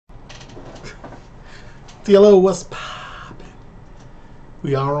Hello, what's poppin'?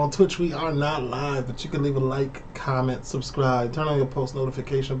 We are on Twitch. We are not live, but you can leave a like, comment, subscribe, turn on your post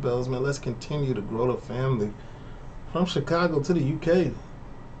notification bells, man. Let's continue to grow the family. From Chicago to the UK,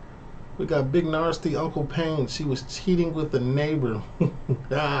 we got Big Narstie, Uncle Payne. She was cheating with the neighbor.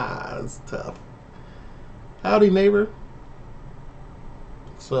 That's tough. Howdy, neighbor.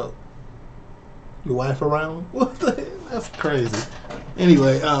 What's up? Your wife around? What the hell? That's crazy.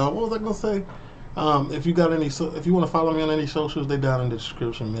 Anyway, what was I gonna say? If you got any, if you want to follow me on any socials, they down in the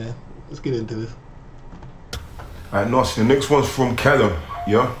description, man. Let's get into this. Alright, Narstie, the next one's from Callum,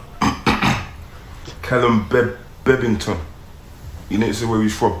 yeah? Callum Bebington. You need to say where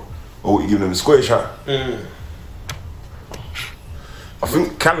he's from. Or what you giving him a Scottish hat? I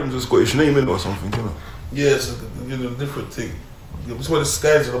think Callum's a Scottish name, innit, or something, you know? Yeah, it's a different thing. It's where the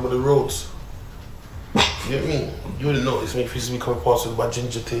skies are over the roads. You know what I mean? You wouldn't notice me if you see me coming past with my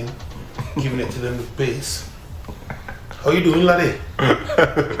ginger thing, giving it to them with bass. How you doing, laddie?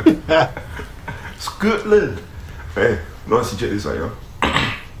 Scotland. Hey, Narstie, check this out, yeah?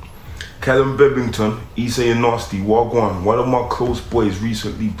 Callum Bebington, he's saying, Narstie, wagwan, one of my close boys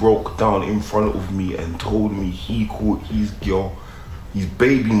recently broke down in front of me and told me he caught his girl, his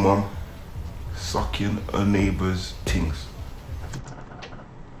baby mum, sucking a neighbour's things.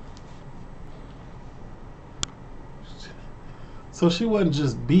 So she wasn't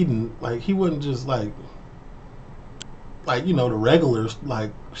just beating, like he wasn't just like you know, the regulars. Like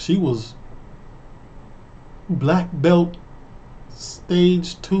she was black belt,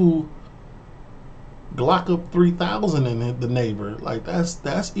 stage 2, Glock up 3000 in the neighbor. Like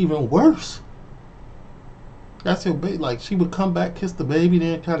that's even worse. That's your baby. Like she would come back, kiss the baby,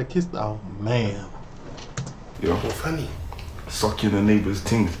 then try to kiss the. Oh man. Yeah. Well, funny. Sucking a neighbour's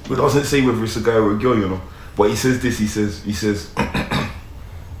things. But it doesn't say whether it's a guy or a girl, you know. But he says this, he says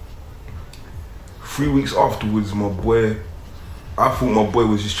 3 weeks afterwards, my boy, I thought my boy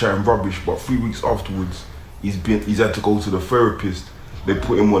was just chatting rubbish, but 3 weeks afterwards, he's had to go to the therapist. They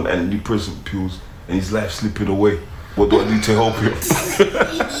put him on antidepressant pills and his life slipping away. What do I do to help him?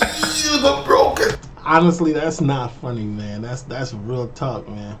 You got broken. Honestly, that's not funny, man. That's real talk,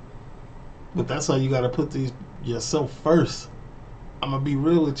 man. But that's why you gotta put yourself first. I'm gonna be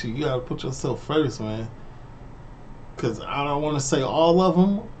real with you. You gotta put yourself first, man. Cause I don't want to say all of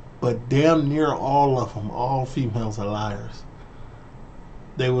them, but damn near all of them, all females are liars.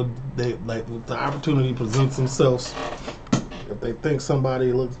 They like if the opportunity presents themselves. If they think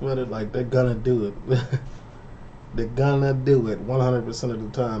somebody looks better, like they're gonna do it. They're gonna do it 100% of the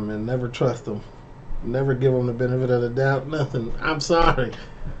time, man. Never trust them. Never give them the benefit of the doubt. Nothing. I'm sorry.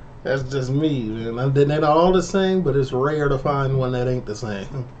 That's just me, man. They're not all the same, but it's rare to find one that ain't the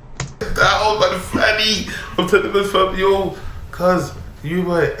same. That old man funny. I'm telling this fam, yo, cuz you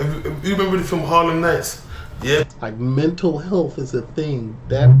right. You remember the film Harlem Nights? Yeah. Like mental health is a thing.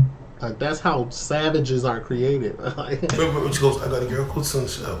 That's how savages are created. Remember when she goes, I got a girl called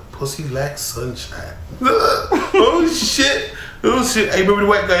Sunshine. Pussy like sunshine. Oh shit. Oh shit. Hey, remember the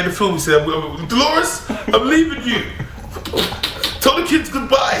white guy in the film? He said, Dolores, I'm leaving you. Tell the kids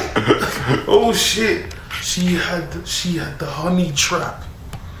goodbye. Oh shit. She had the honey trap.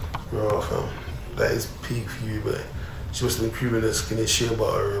 Bro, fam, that is peak for you, but she must have been proving that skinny shit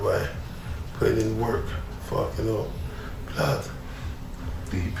about everybody. Putting in work, fucking up. Blood.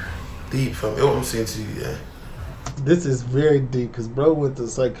 Deep, fam. You know what I'm saying to you, yeah? This is very deep, because bro went to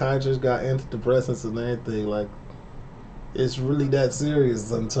psychiatrist, got antidepressants and everything. Like, it's really that serious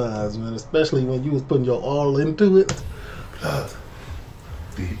sometimes, man. Especially when you was putting your all into it. Blood.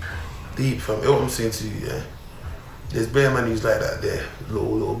 Deep, fam. You know what I'm saying to you, yeah? There's bare man who's like that there,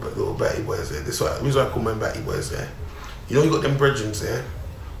 little batty boys there. This is why I call men batty boys there. You know you got them brethren there.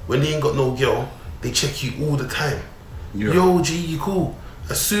 When they ain't got no girl, they check you all the time. Yeah. Yo, G, you cool.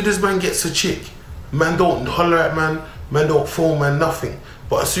 As soon as man gets a chick, man don't holler at man don't phone man, nothing.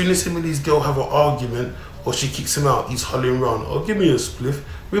 But as soon as him and his girl have an argument, or she kicks him out, he's hollering around, oh, give me a spliff.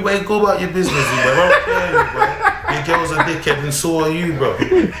 Everybody go about your business, bro. I don't care, bro. Your girl's a dickhead and so are you, bro.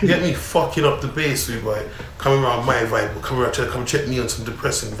 You get me fucking up the base, bro. Coming around my vibe, or coming around to come check me on some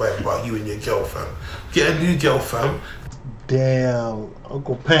depressing vibe about you and your girl, fam. Get a new girl, fam. Damn,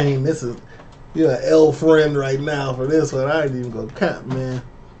 Uncle Payne, you're an L friend right now for this one. I ain't even gonna cap, man.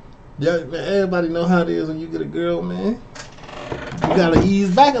 Yeah, man, everybody know how it is when you get a girl, man. You gotta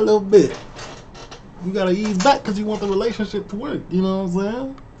ease back a little bit. You gotta ease back because you want the relationship to work. You know what I'm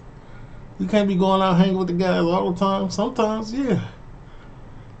saying? You can't be going out hanging with the guys all the time. Sometimes, yeah.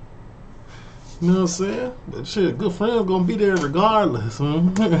 You know what I'm saying? But shit, good friends gonna be there regardless.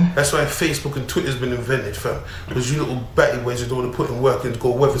 That's why Facebook and Twitter's been invented, fam. Because you little batty boys you don't want to put in work and go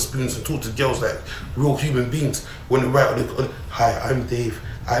weather spoons and talk to girls like real human beings. When they write on the, hi, I'm Dave.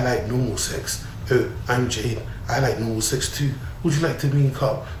 I like normal sex. Oh, I'm Jade. I like normal sex too. Would you like to link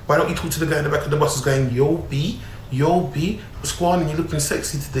up? Why don't you talk to the guy in the back of the bus who's going, yo, B, what's going on? You're looking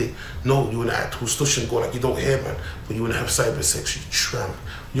sexy today. No, you want to act all stush and go like you don't hear, man. But you want to have cyber sex, you tramp.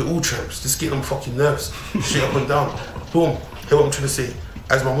 You're all tramps. Just get on fucking nerves. Straight up and down. Boom. Hear what I'm trying to say?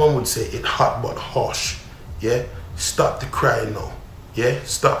 As my mom would say, it hot but harsh. Yeah? Stop the crying now. Yeah?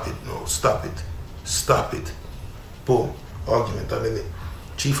 Stop it. No, stop it. Stop it. Boom. Argument done, innit?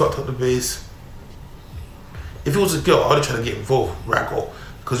 G fucked up the bass. If it was a girl, I'd have tried to get involved, raggle.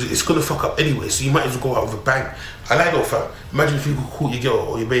 Because it's gonna fuck up anyway, so you might as well go out with a bang. I like that, fam. Imagine if you could call your girl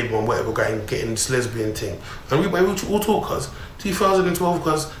or your baby or whatever guy and getting this lesbian thing. And we all talk, cuz 2012,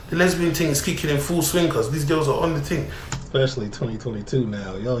 cuz the lesbian thing is kicking in full swing, cuz these girls are on the thing. Especially 2022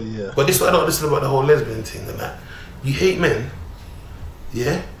 now, yo, yeah. But this is what I don't listen about the whole lesbian thing and that. You hate men,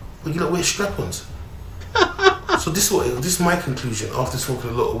 yeah, but you don't wear strap-ons. So this is my conclusion after smoking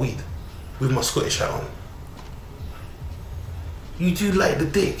a lot of weed with my Scottish hat on. You do like the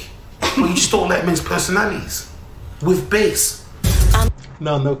dick, but you just don't like men's personalities with bass.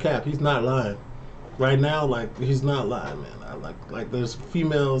 No cap. He's not lying. Right now, like, he's not lying, man. I like there's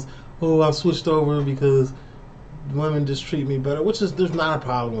females who I've switched over because women just treat me better, which is, there's not a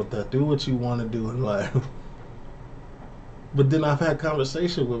problem with that. Do what you want to do in life. But then I've had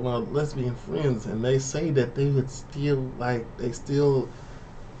conversation with my lesbian friends, and they say that they would still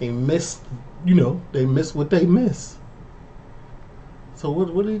they miss, they miss what they miss. So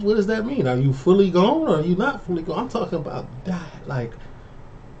what does that mean? Are you fully gone or are you not fully gone? I'm talking about that,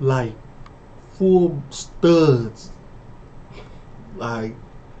 like full studs, like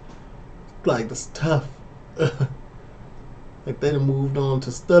the stuff. Like they done moved on to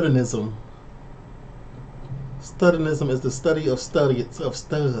studinism. Studinism is the study of stud.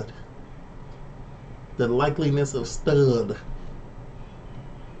 The likeliness of stud.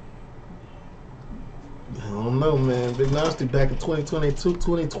 I don't know, man. Big Narstie back in 2022,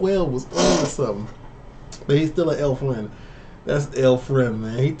 2012 was on or something. But he's still an L friend. That's L friend,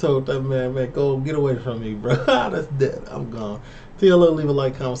 man. He told that man, go get away from me, bro. That's dead. I'm gone. TLO, leave a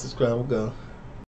like, comment, subscribe. I'm gone.